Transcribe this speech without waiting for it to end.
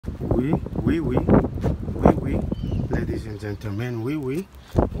oui, ladies and gentlemen, oui.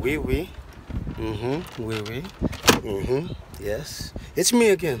 Yes, it's me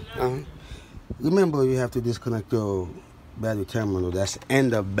again. Remember, you have to disconnect your battery terminal. That's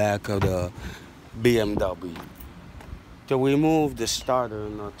in the back of the BMW. To remove the starter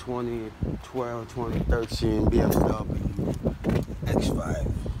in a 2013 BMW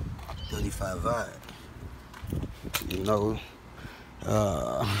X5 35i. You know,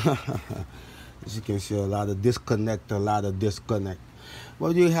 as you can see, a lot of disconnect.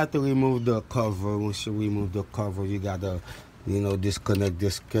 Well, you have to remove the cover. Once you remove the cover, you gotta, disconnect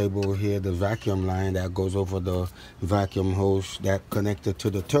this cable here, the vacuum line that goes over the vacuum hose that connected to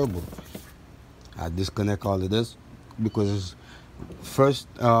the turbo. I disconnect all of this because first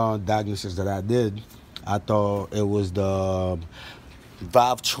diagnosis that I did, I thought it was the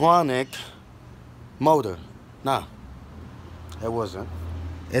Valvetronic motor. Nah, it wasn't.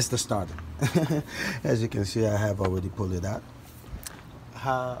 It's the starter. As you can see, I have already pulled it out.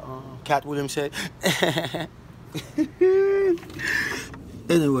 How Cat Williams said.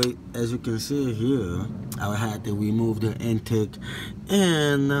 Anyway, as you can see here, I had to remove the intake,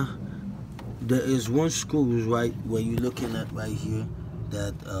 and there is one screw right where you're looking at right here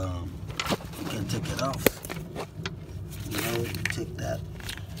that you can take it off. Take that.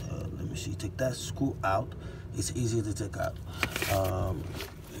 Let me see. Take that screw out. It's easy to take out.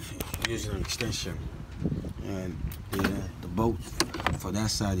 If you're using an extension, and the bolt for that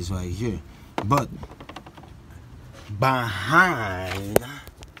side is right here, but behind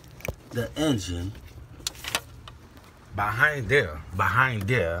the engine, behind there,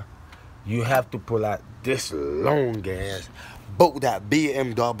 you have to pull out this long ass bolt that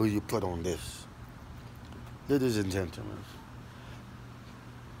BMW put on this. Ladies and gentlemen,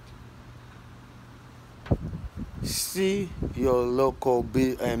 see your local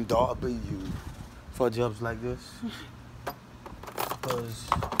BMW for jobs like this. Because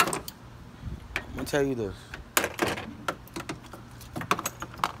I'm gonna tell you this,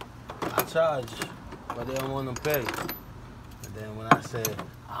 I charge, but they don't want to pay. And then when I say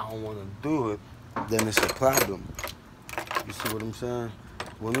I don't want to do it, then it's a problem. You see what I'm saying?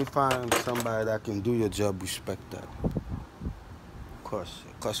 When you find somebody that can do your job, respect that. Of course,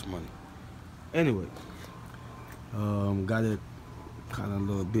 it costs money. Anyway, got it kind of a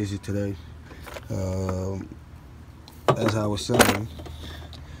little busy today. As I was saying,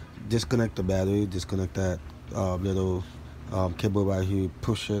 disconnect the battery, disconnect that little cable right here,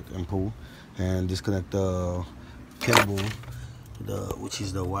 push it and pull, and disconnect the cable, which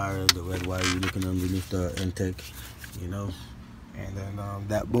is the wire, the red wire you're looking underneath the intake, and then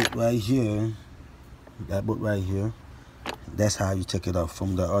that bolt right here, that's how you take it off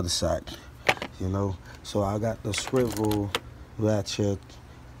from the other side, So I got the swivel ratchet,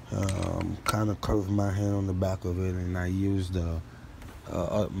 kind of curved my hand on the back of it, and I used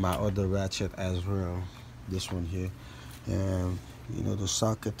my other ratchet as well, this one here, and the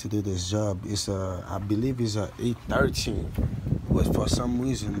socket to do this job is I believe is a 813, but for some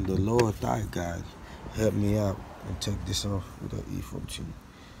reason the lower thigh guide helped me out and take this off with an E14.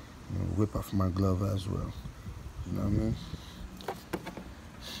 Whip off my glove as well. You know what I mean?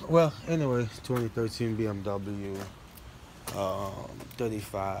 Well, anyway, 2013 BMW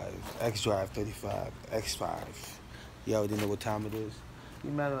XDrive35 X5. You already know what time it is.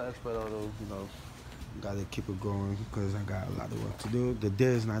 You matter of expert auto, gotta keep it going because I got a lot of work to do. The day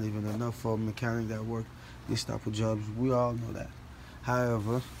is not even enough for a mechanic that work these type of jobs. We all know that.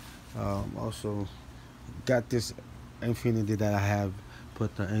 However, also got this Infinity that I have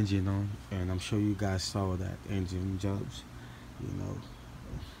put the engine on, and I'm sure you guys saw that engine jobs.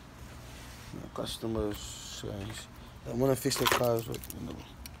 Customers they want to fix their cars, but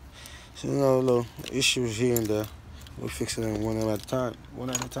so little issues here and there. We fix it one at a time.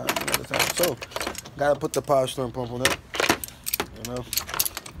 So gotta put the power steering pump on it.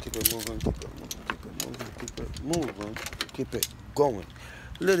 Keep it moving, keep it going.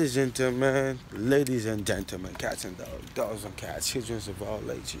 Ladies and gentlemen, cats and dogs and cats, children of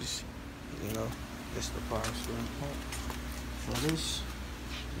all ages. It's the power steering pump for this.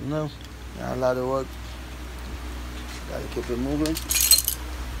 Got a lot of work. Gotta keep it moving.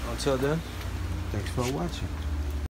 Until then, thanks for watching.